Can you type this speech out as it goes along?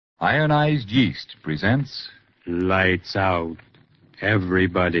Ionized Yeast presents... Lights out,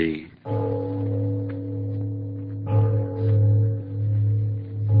 everybody.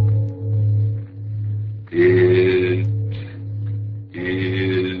 It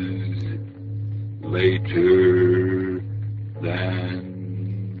is later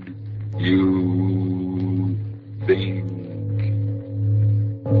than you think.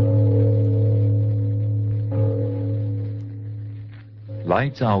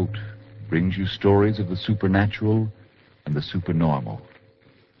 Lights Out brings you stories of the supernatural and the supernormal,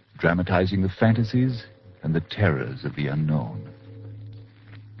 dramatizing the fantasies and the terrors of the unknown.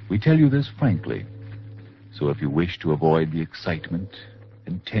 We tell you this frankly, so if you wish to avoid the excitement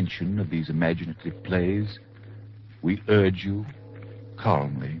and tension of these imaginative plays, we urge you,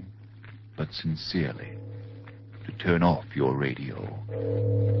 calmly but sincerely, to turn off your radio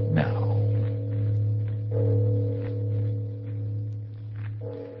now.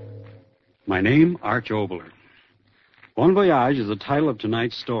 My name, Arch Obler. Bon Voyage is the title of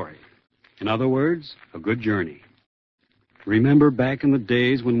tonight's story. In other words, a good journey. Remember back in the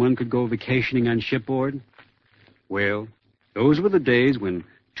days when one could go vacationing on shipboard? Well, those were the days when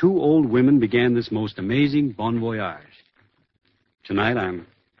two old women began this most amazing bon voyage. Tonight, I'm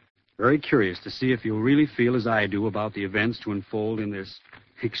very curious to see if you'll really feel as I do about the events to unfold in this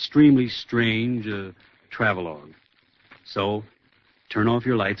extremely strange travelogue. So, turn off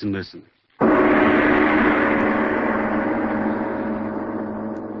your lights and listen.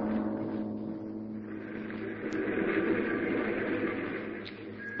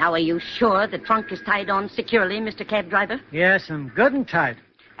 Now, are you sure the trunk is tied on securely, Mr. Cab Driver? Yes, I'm good and tight.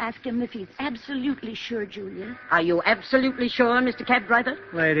 Ask him if he's absolutely sure, Julia. Are you absolutely sure, Mr. Cab Driver?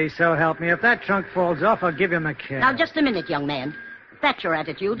 Lady, so help me. If that trunk falls off, I'll give him a cab. Now, just a minute, young man. If that's your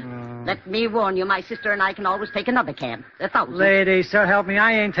attitude, let me warn you, my sister and I can always take another cab. They're thousands. Lady, so help me,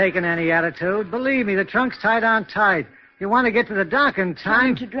 I ain't taking any attitude. Believe me, the trunk's tied on tight. You want to get to the dock in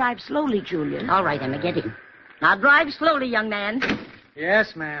time? Time to drive slowly, Julia. All right, Emma, get in. Now, drive slowly, young man.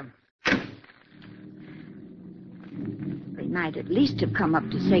 Yes, ma'am. They might at least have come up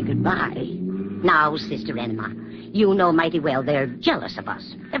to say goodbye. Now, Sister Emma, you know mighty well they're jealous of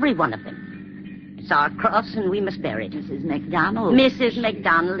us. Every one of them. It's our cross, and we must bear it. Mrs. McDonald. Mrs.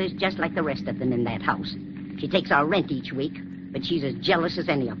 McDonald is just like the rest of them in that house. She takes our rent each week, but she's as jealous as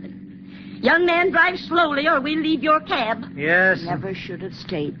any of them. Young man, drive slowly, or we'll leave your cab. Yes. Never should have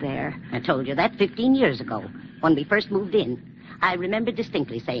stayed there. I told you that 15 years ago, when we first moved in. I remember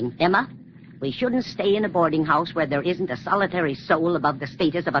distinctly saying, Emma, we shouldn't stay in a boarding house where there isn't a solitary soul above the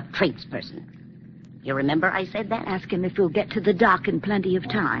status of a tradesperson. You remember I said that? Ask him if we'll get to the dock in plenty of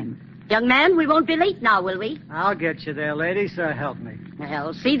time. Young man, we won't be late now, will we? I'll get you there, lady, so help me.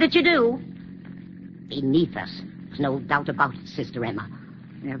 Well, see that you do. Beneath us. There's no doubt about it, Sister Emma.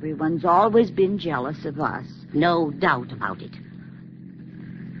 Everyone's always been jealous of us. No doubt about it.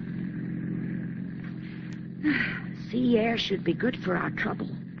 Sea air should be good for our trouble.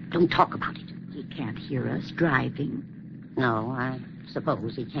 Don't talk about it. He can't hear us driving. No, I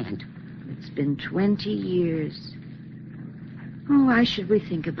suppose he can't. It's been 20 years. Oh, why should we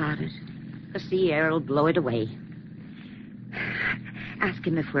think about it? The sea air will blow it away. Ask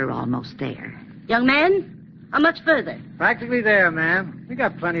him if we're almost there. Young man, how much further? Practically there, ma'am. We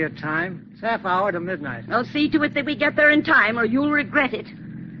got plenty of time. It's half hour to midnight. I'll see to it that we get there in time, or you'll regret it.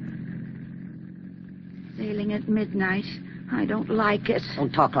 Sailing at midnight. I don't like it.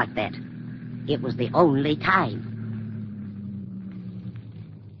 Don't talk like that. It was the only time.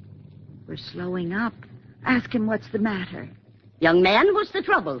 We're slowing up. Ask him what's the matter. Young man, what's the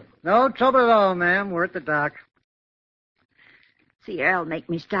trouble? No trouble at all, ma'am. We're at the dock. Sea air'll make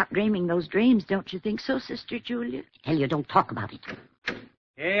me stop dreaming those dreams, don't you think so, Sister Julia? Tell you, don't talk about it.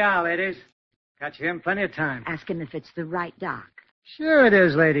 Here you are, ladies. Got you in plenty of time. Ask him if it's the right dock. Sure it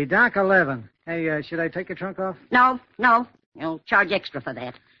is, lady. Dock 11. Hey, should I take your trunk off? No. You'll charge extra for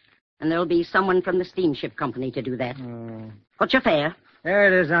that. And there'll be someone from the steamship company to do that. Oh. What's your fare? There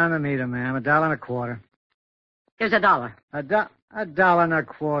it is on the meter, ma'am. $1.25. Here's $1.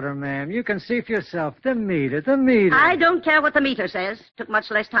 $1.25, ma'am. You can see for yourself. The meter. I don't care what the meter says. Took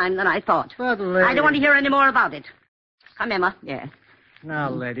much less time than I thought. But, lady... I don't want to hear any more about it. Come, Emma. Yeah. Now,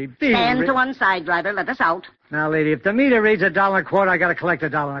 lady, be... Stand to one side, driver. Let us out. Now, lady, if the meter reads $1.25, I gotta collect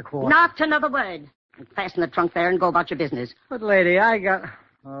 $1.25. Not another word. Fasten the trunk there and go about your business. But, lady, I got...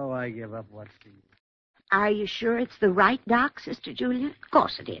 Oh, I give up. What's the... Are you sure it's the right dock, Sister Julia? Of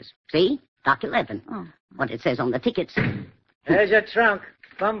course it is. See? Dock 11. Oh. What it says on the tickets. There's your trunk.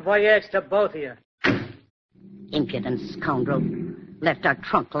 Bon voyage to both of you. Impudent scoundrel. Left our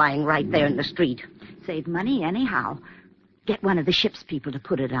trunk lying right there in the street. Save money anyhow. Get one of the ship's people to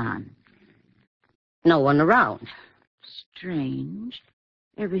put it on. No one around. Strange.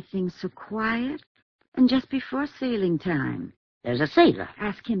 Everything's so quiet. And just before sailing time. There's a sailor.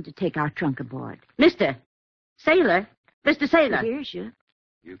 Ask him to take our trunk aboard. Mister. Sailor. Mr. Sailor. He hears you.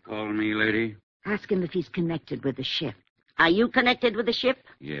 You call me, lady? Ask him if he's connected with the ship. Are you connected with the ship?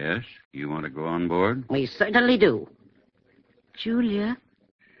 Yes. You want to go on board? We certainly do. Julia,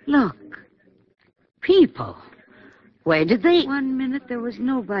 look. People. Where did they... 1 minute there was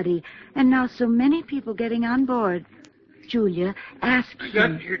nobody, and now so many people getting on board. Julia, ask I him.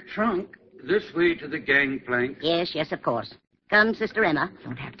 got your trunk. This way to the gangplank. Yes, of course. Come, Sister Emma.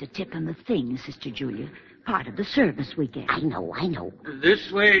 Don't have to tip him a thing, Sister Julia. Part of the service we get. I know.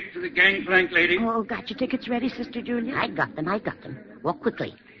 This way to the gangplank, lady. Oh, got your tickets ready, Sister Julia? I got them. Walk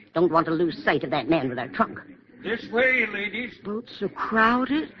quickly. Don't want to lose sight of that man with our trunk. This way, ladies. Boats so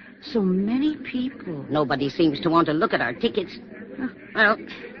crowded, so many people. Nobody seems to want to look at our tickets. Well,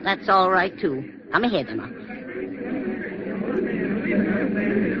 that's all right, too. Come ahead, Emma.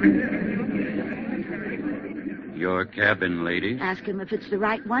 Your cabin, lady. Ask him if it's the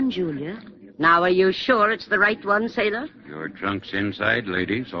right one, Julia. Now, are you sure it's the right one, Sailor? Your trunk's inside,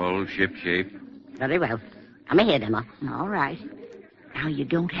 ladies, all shipshape. Very well. Come ahead, Emma. All right. Now, you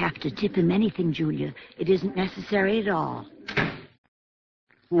don't have to tip him anything, Julia. It isn't necessary at all.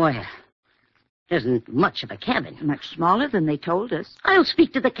 Well, isn't much of a cabin. Much smaller than they told us. I'll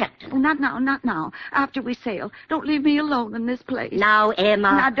speak to the captain. Oh, not now. After we sail. Don't leave me alone in this place. Now,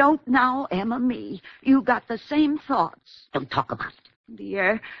 Emma. Now, don't now, Emma, me. You got the same thoughts. Don't talk about it.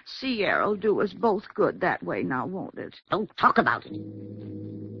 The sea air'll do us both good that way now, won't it? Don't talk about it.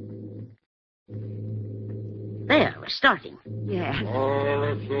 There, we're starting. Yeah. All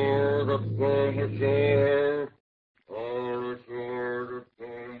ashore that's going ashore. All ashore that's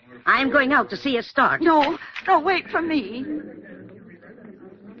going ashore. I'm going out to see us start. No, wait for me.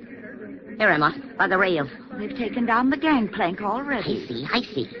 Here, Emma, by the rail. They've taken down the gangplank already. I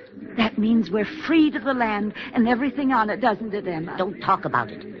see. That means we're free to the land and everything on it, doesn't it, Emma? Don't talk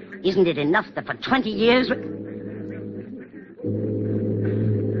about it. Isn't it enough that for 20 years...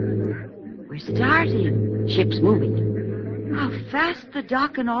 We're starting. Ship's moving. How fast the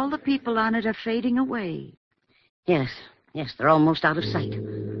dock and all the people on it are fading away. Yes, they're almost out of sight.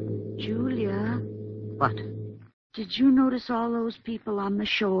 Julia. What? Did you notice all those people on the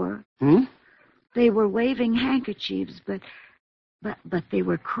shore? They They were waving handkerchiefs, but they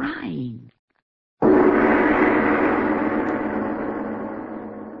were crying.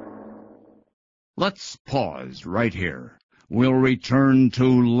 Let's pause right here. We'll return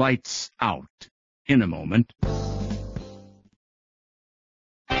to Lights Out in a moment.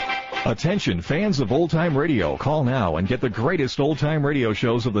 Attention fans of old-time radio, call now and get the greatest old-time radio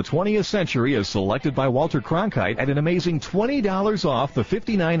shows of the 20th century as selected by Walter Cronkite at an amazing $20 off the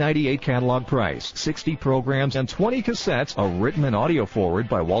 $59.98 catalog price. 60 programs and 20 cassettes, a written and audio forward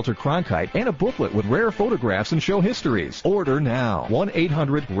by Walter Cronkite, and a booklet with rare photographs and show histories. Order now.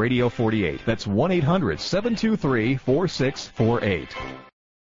 1-800-RADIO-48. That's 1-800-723-4648.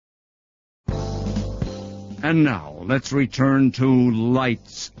 And now, let's return to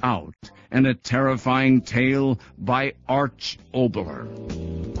Lights Out and a terrifying tale by Arch Oboler.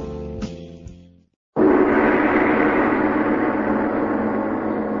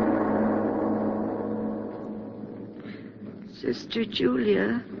 Sister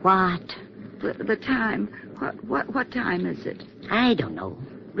Julia. What? The time. What time is it? I don't know.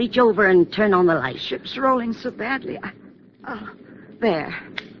 Reach over and turn on the light. Ship's rolling so badly. There.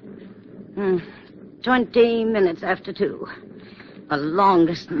 20 minutes after 2. The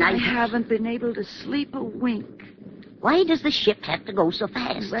longest night. I haven't been able to sleep a wink. Why does the ship have to go so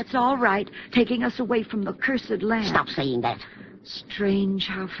fast? That's all right, taking us away from the cursed land. Stop saying that. Strange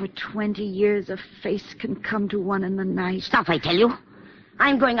how for 20 years a face can come to one in the night. Stop, I tell you.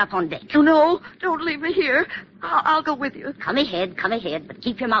 I'm going up on deck. Oh, no, don't leave me here. I'll go with you. Come ahead, but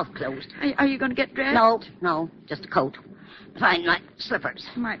keep your mouth closed. Are you going to get dressed? No, just a coat. Find my slippers.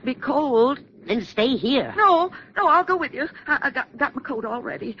 Might be cold. Then stay here. No, I'll go with you. I got my coat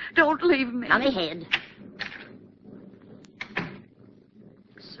already. Don't leave me. Come ahead.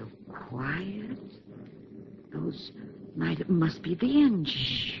 So quiet. Those must be the engines.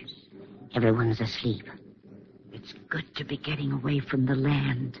 Shh. Everyone's asleep. It's good to be getting away from the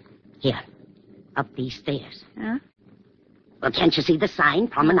land. Here, up these stairs. Huh? Well, can't you see the sign,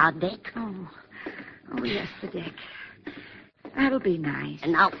 Promenade Deck? Oh, yes, the deck. That'll be nice.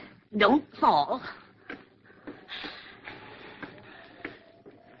 And now, don't fall.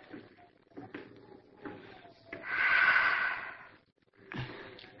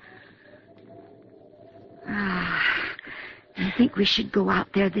 think we should go out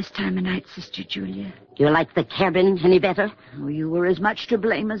there this time of night, Sister Julia? Do you like the cabin any better? Oh, you were as much to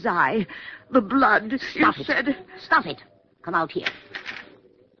blame as I. The blood, Stop you it. said... Stop it. Come out here.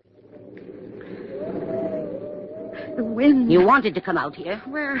 The wind. You wanted to come out here.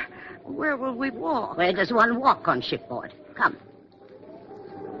 Where will we walk? Where does one walk on shipboard? Come.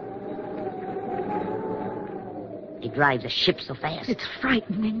 They drive the ship so fast. It's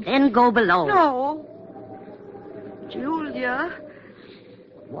frightening. Then go below. No. Julia.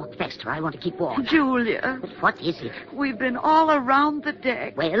 Walk faster. I want to keep warm. Julia. What is it? We've been all around the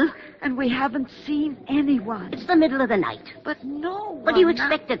deck. Well? And we haven't seen anyone. It's the middle of the night. But no What do you one-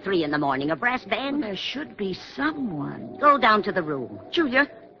 expect at 3 a.m? A brass band? There should be someone. Go down to the room. Julia,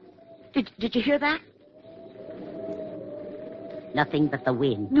 did you hear that? Nothing but the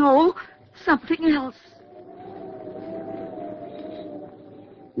wind. No, something else.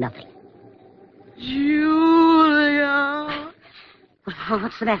 Nothing. Julia.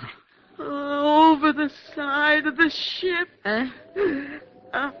 What's the matter? Over the side of the ship.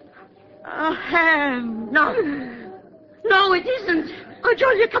 Huh? A hand. No. No, it isn't. Oh,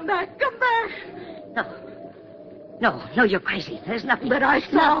 Julia, come back. Come back. No, you're crazy. There's nothing. But I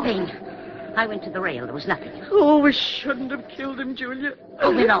saw. Nothing. I went to the rail. There was nothing. Oh, we shouldn't have killed him, Julia.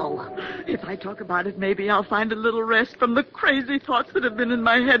 Oh, no. If I talk about it, maybe I'll find a little rest from the crazy thoughts that have been in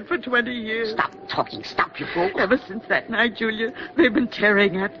my head for 20 years. Stop talking. Stop, you fool. Ever since that night, Julia, they've been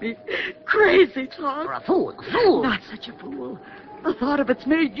tearing at me. Crazy talk. You're a fool. A fool. Not such a fool. The thought of it's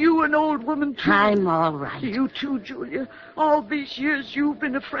made you an old woman, too. I'm all right. You, too, Julia. All these years you've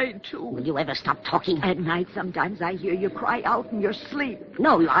been afraid, too. Will you ever stop talking? At night, sometimes I hear you cry out in your sleep.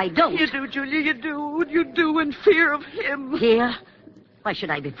 No, I don't. You do, Julia, you do. You do in fear of him. Here? Why should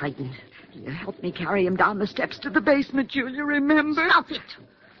I be frightened? You helped me carry him down the steps to the basement, Julia, remember? Stop it.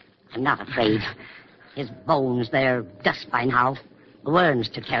 I'm not afraid. His bones, they're dust by now. The worms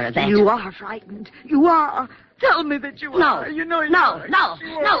took care of that. You are frightened. You are. Tell me that you are. You know you are.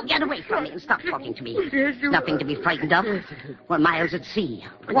 No, get away from me and stop talking to me. Yes, you Nothing are. to be frightened of. We're miles at sea.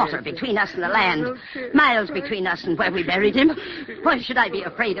 Water between us and the land. Miles between us and where we buried him. Why should I be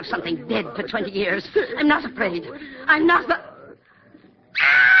afraid of something dead for 20 years? I'm not afraid. I'm not...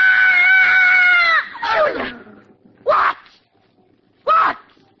 Julia! What? What?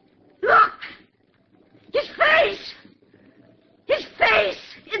 Look! His face! His face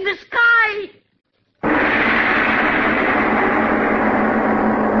in the sky!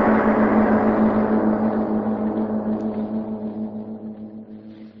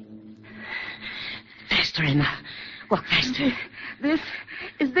 Faster, Emma. Walk faster.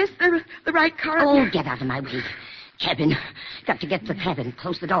 Is this the right car? Oh, get out of my way. Cabin. Got to get to the cabin.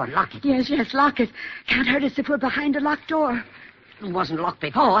 Close the door and lock it. Yes, lock it. Can't hurt us if we're behind a locked door. It wasn't locked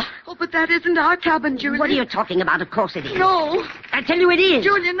before. Oh, but that isn't our cabin, Julia. What are you talking about? Of course it is. No. I tell you it is.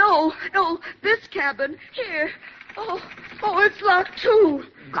 Julia, no. This cabin. Here. Oh, it's locked, too.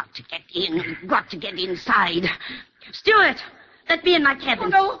 Got to get in. Got to get inside. Stuart, let me in my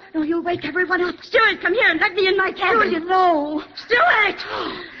cabin. Oh, no, you'll wake everyone up. Stuart, come here and let me in my cabin. Julia, no. Stuart!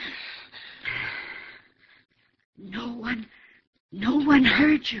 No one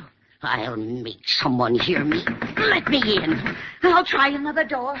heard you. I'll make someone hear me. Let me in. I'll try another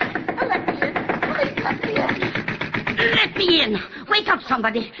door. Let me in. Please let me in. Let me in. Wake up,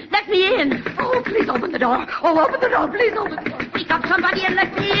 somebody. Let me in. Oh, please open the door. Oh, open the door. Please open the door. Wake up, somebody, and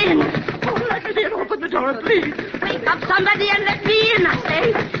let me in. Oh, let me in. Open the door, please. Wake up, somebody, and let me in, I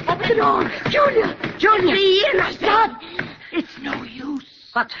say. Open the door. Julia. Let me in, I say. Stop. It's no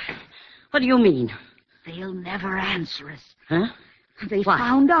use. What do you mean? They'll never answer us. Huh? They Why?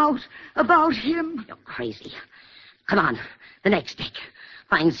 found out about him. You're crazy. Come on, the next deck.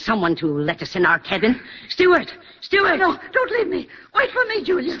 Find someone to let us in our cabin. Stuart! No, don't leave me. Wait for me,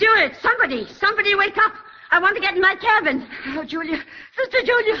 Julia. Stuart, somebody wake up. I want to get in my cabin. Oh, Julia. Sister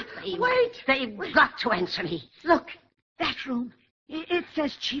Julia. Wait. They've got to answer me. Look, that room. It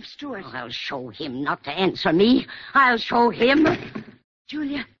says Chief Stewart. Oh, I'll show him not to answer me. I'll show him.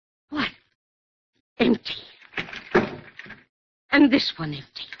 Julia, what? Empty. And this one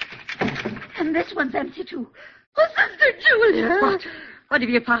empty. And this one's empty, too. Oh, Sister Julia. What have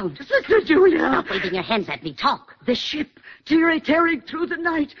you found? Sister Julia. Stop waving your hands at me. Talk. The ship, tearing through the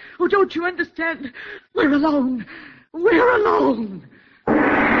night. Oh, don't you understand? We're alone. We're alone.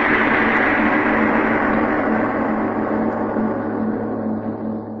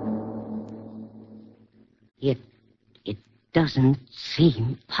 It doesn't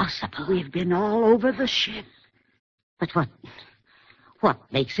seem possible. We've been all over the ship. But What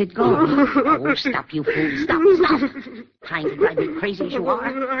makes it go? Oh, stop, you fool. Stop. Trying to drive me crazy as you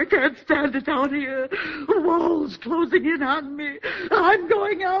are. I can't stand it out here. Walls closing in on me. I'm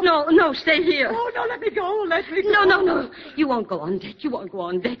going out. No, stay here. Oh, no, let me go. No. You won't go on deck. You won't go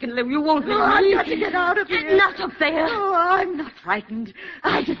on deck, and you won't leave me. I've got to get out of here. Not up there. Oh, I'm not frightened.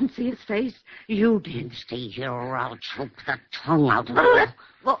 I didn't see his face. You did. Stay here or I'll choke the tongue out of you.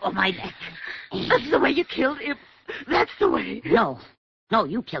 Oh, my neck. That's the way you killed him. That's the way. No,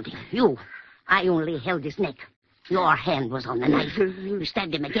 you killed him. You. I only held his neck. Your hand was on the knife. You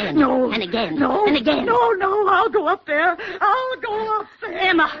stabbed him again. No. And again. No. And again. No, I'll go up there.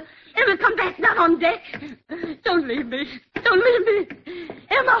 Emma, come back. Not on deck. Don't leave me.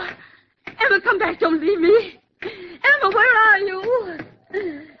 Emma, come back. Don't leave me. Emma, where are you?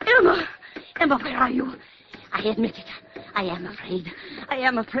 Emma, where are you? I admit it. I am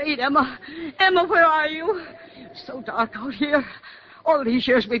afraid. Emma. Emma, where are you? So dark out here. All these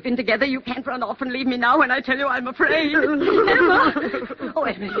years we've been together, you can't run off and leave me now when I tell you I'm afraid. Emma! Oh,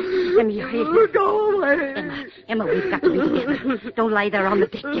 Emma, you're here. Go away. Emma, we've got to be together. Don't lie there on the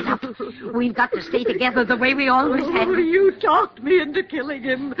deck. Get up. We've got to stay together the way we always have. You talked me into killing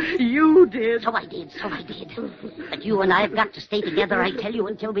him. You did. So I did. But you and I have got to stay together, I tell you,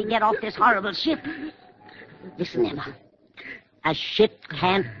 until we get off this horrible ship. Listen, Emma. A ship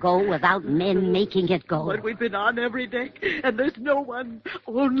can't go without men making it go. But we've been on every deck, and there's no one,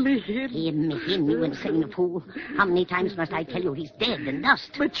 only him. Him, you insane fool. How many times must I tell you he's dead and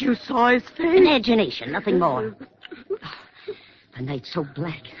dust? But you saw his face. Imagination, nothing more. The night's so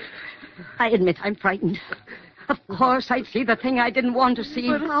black. I admit I'm frightened. Of course, I'd see the thing I didn't want to see.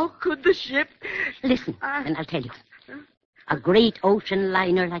 But how could the ship... Listen, and I'll tell you. A great ocean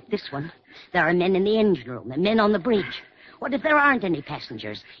liner like this one, there are men in the engine room and men on the bridge. What if there aren't any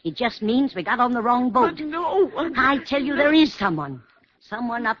passengers? It just means we got on the wrong boat. But no one... I tell you, there is someone.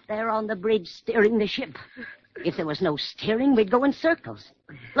 Someone up there on the bridge steering the ship. If there was no steering, we'd go in circles.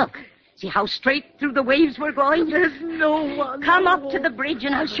 Look, see how straight through the waves we're going? There's no one. Come up to the bridge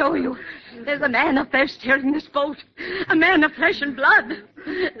and I'll show you. There's a man up there steering this boat. A man of flesh and blood.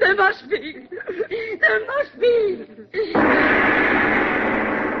 There must be.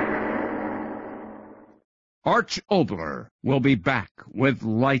 Arch Oboler will be back with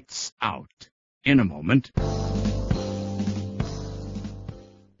Lights Out in a moment.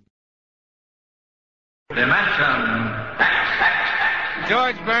 Dimension.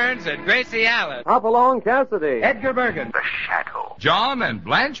 George Burns and Gracie Allen. Hopalong Cassidy. Edgar Bergen. The Shadow. John and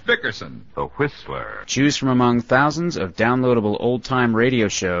Blanche Bickerson. The Whistler. Choose from among thousands of downloadable old-time radio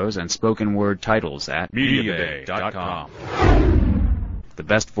shows and spoken word titles at MediaBay.com. The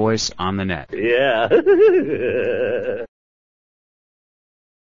best voice on the net. Yeah.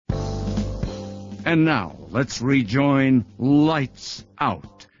 And now, let's rejoin Lights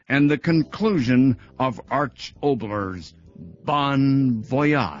Out and the conclusion of Arch Oboler's Bon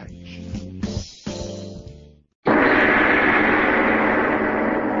Voyage.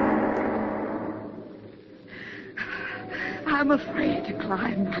 I'm afraid to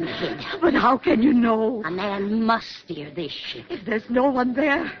climb. I'm ahead. But how can you know? A man must steer this ship. If there's no one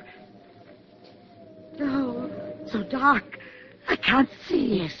there. No, so dark. I can't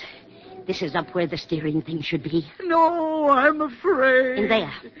see. Yes, this is up where the steering thing should be. No, I'm afraid. In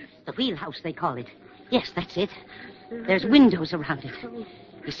there. The wheelhouse, they call it. Yes, that's it. There's windows around it.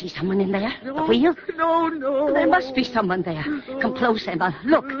 You see someone in there? No, the wheel? No. There must be someone there. Come close, Emma.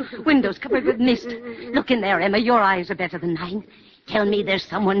 Look. Windows covered with mist. Look in there, Emma. Your eyes are better than mine. Tell me there's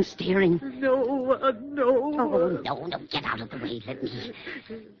someone steering. No. Oh, no. Get out of the way. Let me.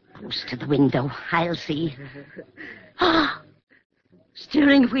 Close to the window. I'll see. Ah!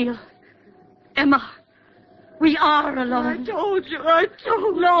 Steering wheel. Emma. We are alone. I told you.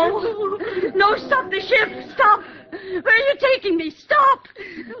 No, stop the ship. Stop. Where are you taking me? Stop.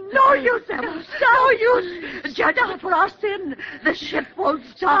 No use, Emma. No use. Judge us for our sin. The ship won't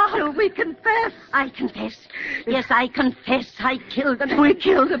stop till we confess. I confess. Yes, I confess. I killed a man. We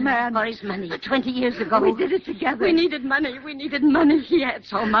killed a man. For his money 20 years ago. We did it together. We needed money. He had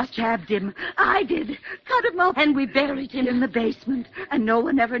so much. Stabbed him. I did. Cut him up. And we buried him in the basement. And no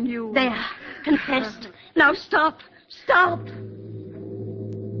one ever knew. There. Confessed. Now stop.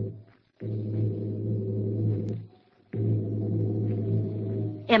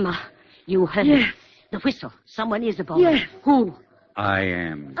 Emma, you heard it. Yes. The whistle. Someone is aboard. Yes. Who? I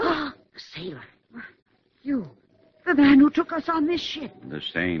am. The sailor. You. The man who took us on this ship. The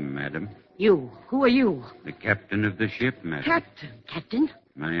same, madam. You. Who are you? The captain of the ship, madam. Captain?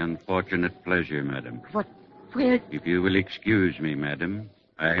 My unfortunate pleasure, madam. What? Where? If you will excuse me, madam,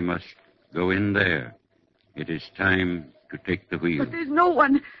 I must go in there. It is time to take the wheel. But there's no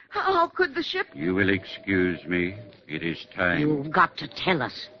one. How could the ship... You will excuse me. It is time. You've got to tell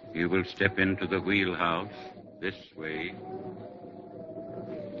us. You will step into the wheelhouse this way.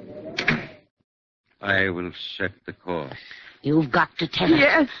 I will set the course. You've got to tell us.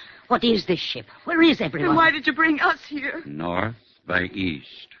 Yes. What is this ship? Where is everyone? Then why did you bring us here? North by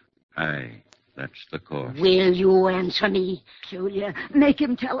east. Aye, that's the course. Will you answer me? Julia, make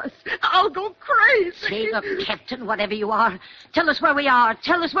him tell us. I'll go crazy. Say, look, Captain, whatever you are, tell us where we are.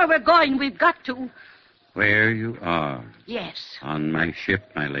 Tell us where we're going. We've got to. Where you are. Yes. On my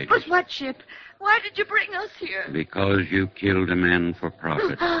ship, my lady. But what ship? Why did you bring us here? Because you killed a man for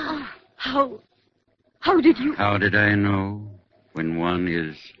profit. How did you... How did I know? When one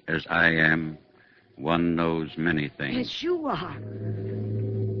is as I am, one knows many things. Yes, you are.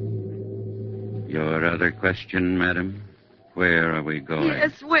 Your other question, madam? Where are we going?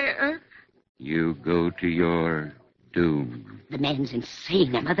 Yes, where? You go to your doom. The man's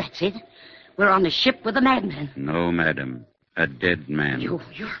insane, Emma, that's it. We're on a ship with a madman. No, madam. A dead man.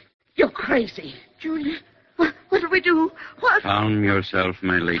 You're crazy. Julia, what'll we do? What? Calm yourself,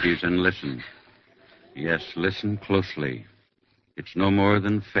 my ladies, and listen. Yes, listen closely. It's no more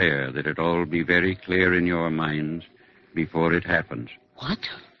than fair that it all be very clear in your minds before it happens. What?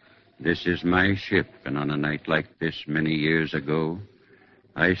 This is my ship, and on a night like this many years ago,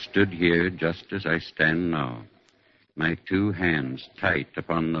 I stood here just as I stand now, my two hands tight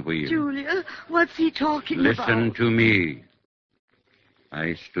upon the wheel. Julia, what's he talking about? Listen to me.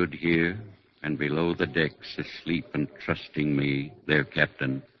 I stood here, and below the decks, asleep and trusting me, their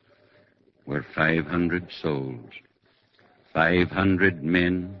captain, were 500 souls. 500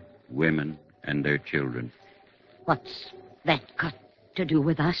 men, women, and their children. What's that got to do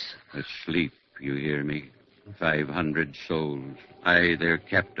with us? Asleep, you hear me? 500 souls. I, their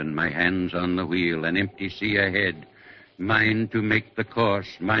captain, my hands on the wheel, an empty sea ahead. Mine to make the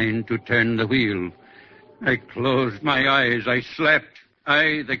course, mine to turn the wheel. I closed my eyes, I slept.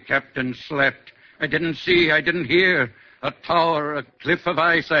 I, the captain, slept. I didn't see, I didn't hear. A tower, a cliff of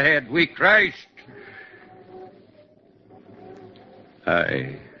ice ahead. We crashed.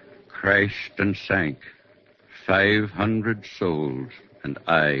 I crashed and sank. 500 souls, and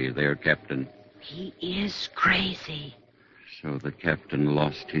I, their captain. He is crazy. So the captain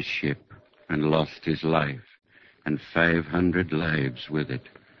lost his ship and lost his life, and 500 lives with it.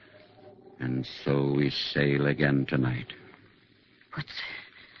 And so we sail again tonight.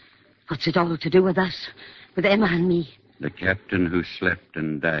 What's it all to do with us? With Emma and me? The captain who slept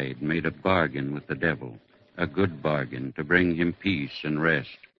and died made a bargain with the devil. A good bargain to bring him peace and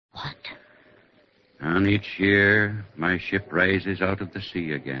rest. What? On each year, my ship rises out of the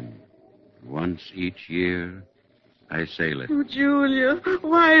sea again. Once each year, I sail it. Oh, Julia,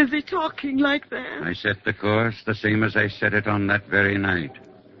 why is he talking like that? I set the course the same as I set it on that very night.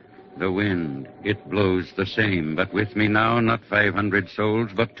 The wind, it blows the same, but with me now, not 500 souls,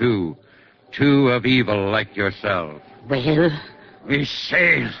 but two. Two of evil like yourself. Well? We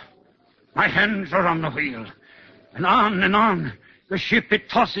sail. My hands are on the wheel. And on, the ship, it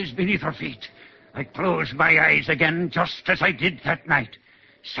tosses beneath our feet. I close my eyes again, just as I did that night.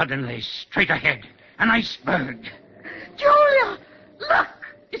 Suddenly, straight ahead, an iceberg. Julia, look!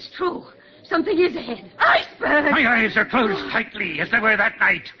 It's true. Something is ahead. Iceberg! My eyes are closed tightly, as they were that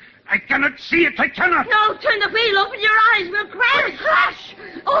night. I cannot see it, I cannot. No, turn the wheel, open your eyes, we'll crash. We'll crash!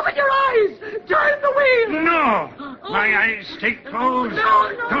 Open your eyes, turn the wheel. No, my eyes stay closed.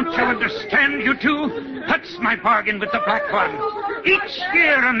 No. Don't you understand, you two? That's my bargain with the Black One. Each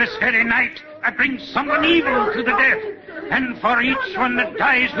year on this very night, I bring someone evil to the death. And for each one that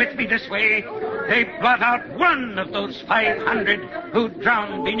dies with me this way, they blot out one of those 500 who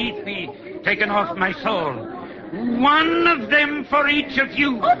drowned beneath me, taken off my soul. One of them for each of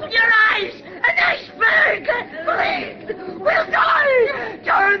you. Open your eyes! An iceberg! Please! We'll die!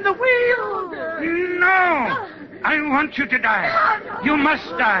 Turn the wheel! No! I want you to die. You must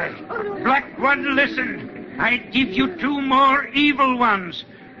die. Black One, listen. I give you two more evil ones.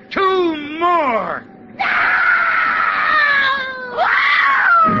 Two more!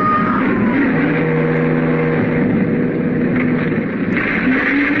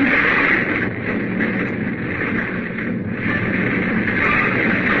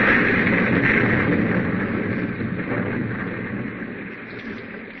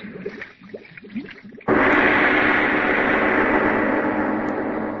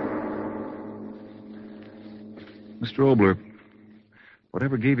 Mr. Obler,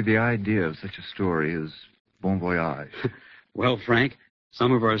 whatever gave you the idea of such a story is Bon Voyage? Well, Frank,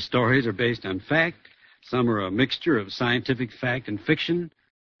 some of our stories are based on fact, some are a mixture of scientific fact and fiction,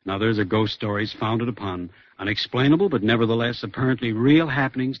 and others are ghost stories founded upon unexplainable but nevertheless apparently real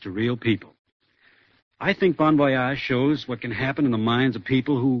happenings to real people. I think Bon Voyage shows what can happen in the minds of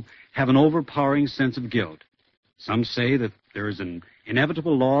people who have an overpowering sense of guilt. Some say that there is an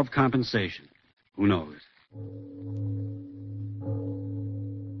inevitable law of compensation. Who knows?